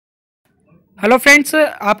Hello friends,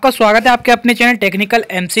 आपका स्वागत है आपके अपने चैनल टेक्निकल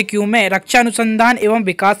एमसीक्यू में। रक्षा अनुसंधान एवं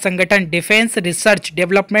विकास संगठन defence research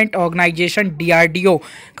development organisation DRDO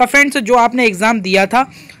का फ्रेंड्स जो आपने एग्ज़ाम दिया था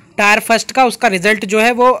टायर फर्स्ट का, उसका रिजल्ट जो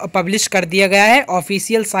है वो पब्लिश कर दिया गया है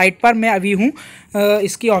ऑफिशियल साइट पर। मैं अभी हूँ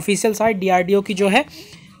इसकी ऑफिशियल साइट डीआरडीओ की जो है।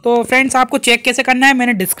 तो फ्रेंड्स आपको चेक कैसे करना है,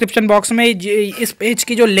 मैंने डिस्क्रिप्शन बॉक्स में इस पेज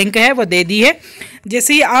की जो लिंक है वो दे दी है।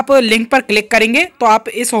 जैसे ही आप लिंक पर क्लिक करेंगे तो आप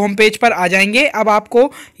इस होम पेज पर आ जाएंगे। अब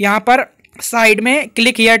आपको यहाँ पर साइड में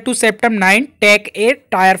click here to September 9 take a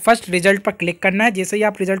tyre first result पर क्लिक करना है। जैसे ही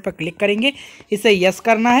आप रिजल्ट पर क्लिक करेंगे इसे यस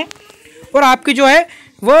करना है और आपकी जो है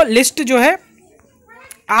वो लिस्ट जो है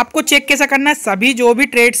आपको चेक कैसे करना है, सभी जो भी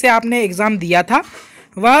ट्रेड से आपने एग्ज़ाम दिया था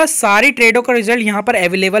वह सारी ट्रेडों का रिजल्ट यहाँ पर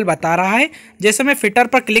अवेलेबल बता रहा है। जैसे मैं फिटर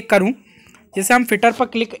पर क्लिक करूँ, जैसे हम फिटर पर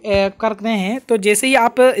क्लिक करते हैं तो जैसे ही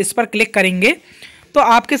आप इस पर क्लिक करेंगे तो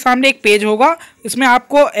आपके सामने एक पेज होगा। इसमें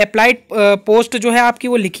आपको अप्लाइड पोस्ट जो है आपकी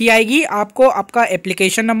वो लिखी आएगी। आपको आपका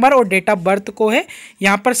एप्लीकेशन नंबर और डेट ऑफ बर्थ को है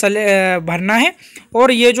यहाँ पर भरना है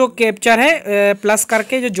और ये जो कैप्चर है प्लस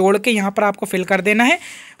करके जो जोड़ के यहाँ पर आपको फिल कर देना है।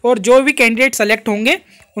 और जो भी कैंडिडेट सेलेक्ट होंगे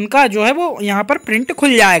उनका जो है वो यहाँ पर प्रिंट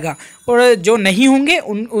खुल जाएगा और जो नहीं होंगे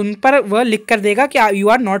उन पर वह लिख कर देगा कि यू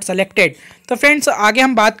आर नॉट सेलेक्टेड। तो फ्रेंड्स आगे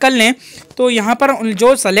हम बात कर लें तो यहाँ पर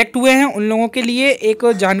जो सेलेक्ट हुए हैं उन लोगों के लिए एक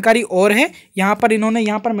जानकारी और है। यहाँ पर इन्होंने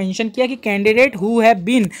यहाँ पर मेंशन किया कि candidate who have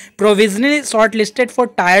been provisionally short listed for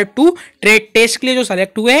tyre 2 trade test के लिए जो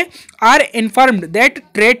सेलेक्ट हुए हैं are informed that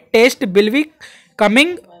trade test will be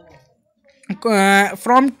coming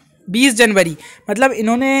from 20 जनवरी। मतलब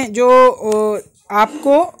इन्होंने जो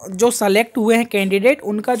आपको जो सेलेक्ट हुए हैं कैंडिडेट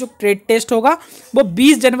उनका जो ट्रेड टेस्ट होगा वो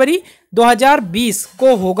 20 जनवरी 2020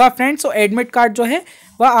 को होगा फ्रेंड्स। तो एडमिट कार्ड जो है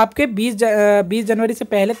वह आपके 20 जनवरी से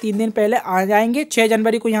पहले 3 दिन पहले आ जाएंगे। 6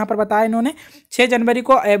 जनवरी को यहाँ पर बताया इन्होंने, 6 जनवरी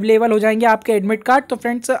को अवेलेबल हो जाएंगे आपके एडमिट कार्ड। तो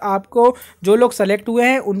फ्रेंड्स आपको जो लोग सेलेक्ट हुए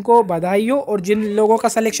हैं उनको बधाई हो और जिन लोगों का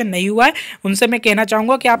सिलेक्शन नहीं हुआ है उनसे मैं कहना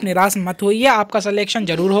चाहूँगा कि आप निराश मत होइए, आपका सिलेक्शन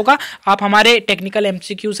जरूर होगा। आप हमारे टेक्निकल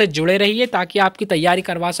एमसीक्यू से जुड़े रहिए ताकि आपकी तैयारी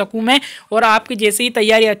करवा सकूँ मैं। और आपकी जैसे ही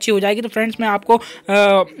तैयारी अच्छी हो जाएगी तो फ्रेंड्स मैं आपको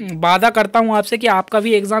वादा करता हूँ आपसे कि आपका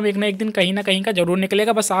भी एग्ज़ाम एक ना एक दिन कहीं ना कहीं का जरूर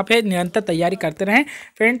निकलेगा। बस आप निरंतर तैयारी करते रहें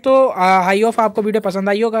फ्रेंड। तो आई होप आपको वीडियो पसंद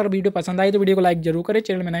आई होगा। अगर वीडियो पसंद आई तो वीडियो को लाइक जरूर करें,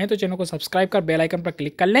 चैनल में नए तो चैनल को सब्सक्राइब कर बेल आइकन पर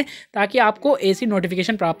क्लिक कर लें ताकि आपको ऐसी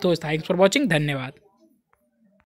नोटिफिकेशन प्राप्त हो। थैंक्स फॉर वॉचिंग, धन्यवाद।